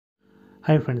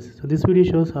Hi friends, so this video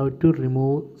shows how to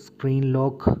remove screen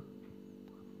lock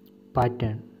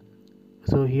pattern.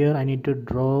 So here I need to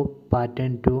draw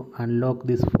pattern to unlock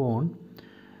this phone.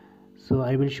 So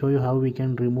I will show you how we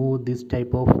can remove this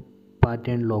type of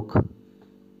pattern lock.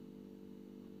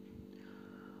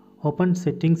 Open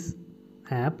settings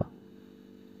app,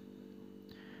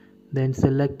 then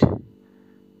select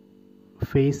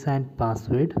face and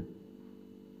password,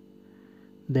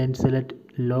 then select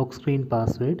lock screen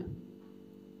password.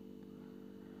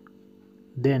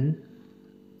 Then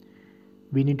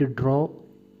we need to draw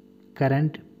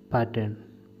current pattern.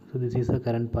 So this is the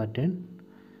current pattern.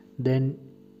 Then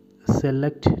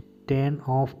select turn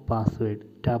off password.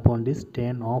 Tap on this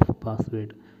turn off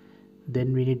password.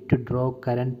 Then we need to draw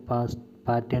current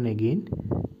pattern again.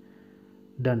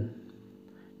 Done.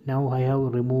 Now I have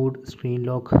removed screen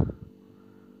lock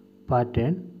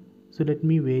pattern. So let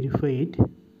me verify it.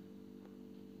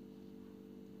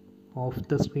 Off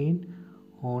the screen,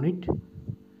 on it.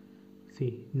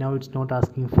 See, now it's not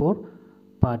asking for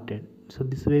pattern. So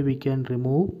this way we can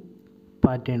remove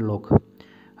pattern lock.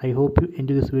 I hope you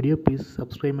enjoy this video. Please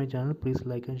subscribe my channel. Please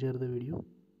like and share the video.